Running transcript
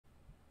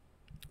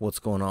What's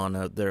going on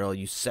out there, all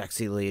you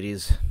sexy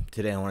ladies?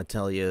 Today I want to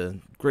tell you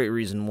a great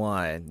reason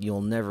why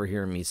you'll never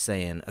hear me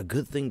saying a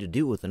good thing to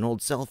do with an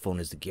old cell phone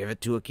is to give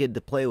it to a kid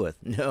to play with.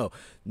 No.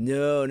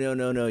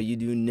 You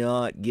do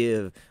not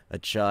give a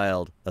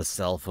child a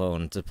cell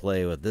phone to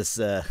play with.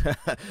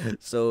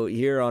 So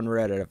here on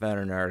Reddit, I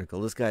found an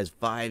article. This guy's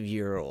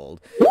 5-year-old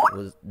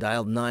was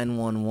dialed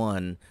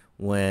 911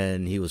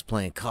 when he was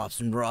playing cops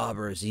and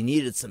robbers. He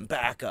needed some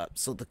backup,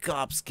 so the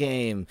cops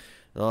came.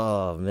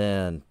 Oh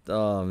man,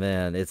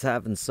 it's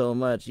happened so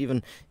much.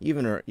 Even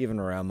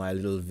around my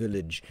little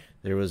village,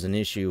 there was an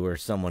issue where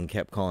some kid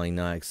kept calling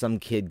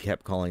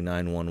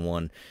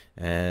 911,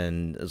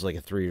 and it was like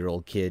a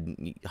 3-year-old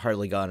kid.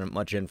 Hardly got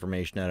much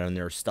information out of him.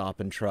 They were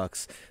stopping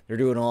trucks. They're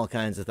doing all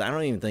kinds of things. I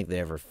don't even think they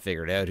ever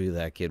figured out who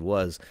that kid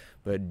was.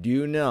 But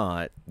do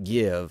not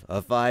give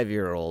a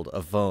 5-year-old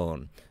a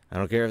phone. I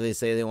don't care if they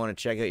say they want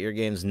to check out your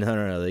games.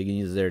 No. They can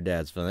use their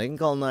dad's phone. They can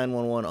call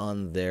 911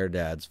 on their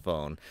dad's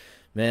phone.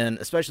 Man,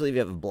 especially if you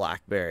have a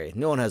BlackBerry.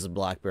 No one has a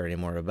BlackBerry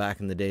anymore, but back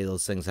in the day,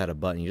 those things had a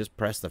button. You just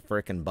press the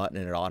frickin' button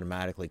and it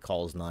automatically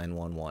calls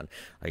 911.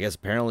 I guess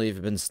apparently if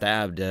you've been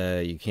stabbed,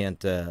 you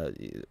can't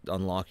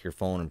unlock your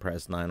phone and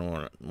press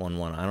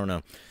 911. I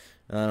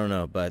don't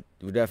know, but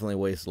we definitely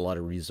waste a lot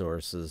of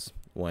resources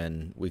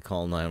when we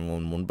call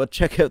 911. But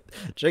check out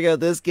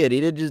this kid. He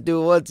didn't just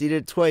do it once, he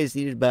did it twice.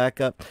 He did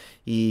backup.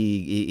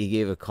 He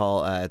gave a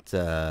call at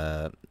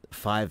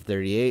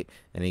 5:38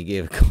 and he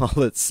gave a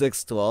call at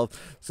 6:12.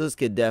 So this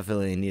kid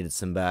definitely needed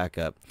some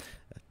backup.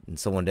 And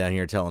someone down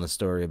here telling a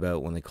story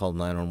about when they called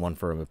 911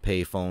 for a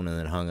payphone and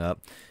then hung up.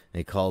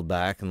 They called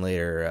back and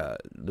later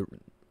the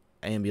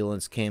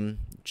ambulance came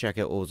to check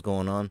out what was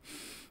going on.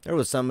 There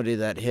was somebody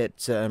that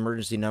hit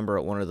emergency number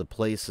at one of the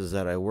places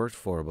that I worked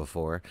for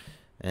before,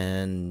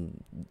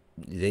 and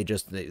they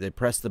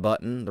pressed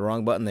the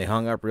wrong button. They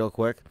hung up real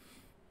quick,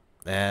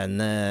 and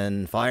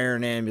then fire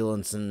and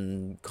ambulance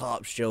and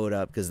cops showed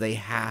up because they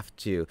have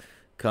to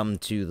come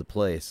to the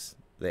place.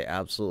 They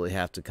absolutely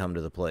have to come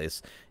to the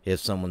place if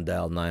someone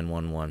dialed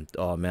 911.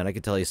 Oh man, I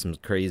could tell you some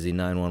crazy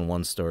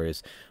 911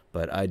 stories,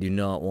 but I do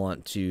not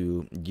want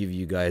to give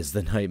you guys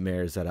the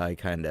nightmares that I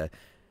kind of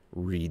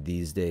read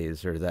these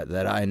days, or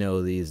that I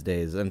know these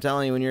days. I'm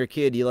telling you, when you're a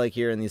kid, you like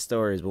hearing these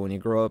stories, but when you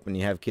grow up and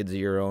you have kids of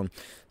your own,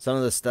 some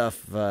of the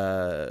stuff,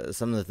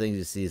 some of the things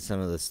you see, some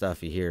of the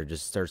stuff you hear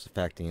just starts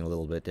affecting you a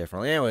little bit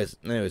differently.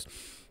 Anyways,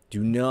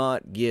 do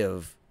not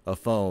give a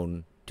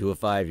phone to a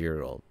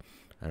 5-year-old.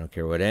 I don't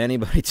care what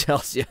anybody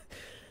tells you.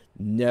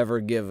 Never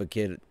give a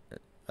kid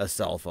a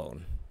cell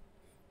phone.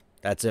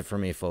 That's it for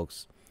me,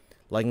 folks.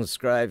 Like and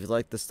subscribe if you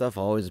like this stuff.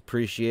 Always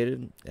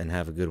appreciated, and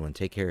have a good one.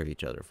 Take care of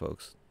each other,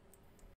 folks.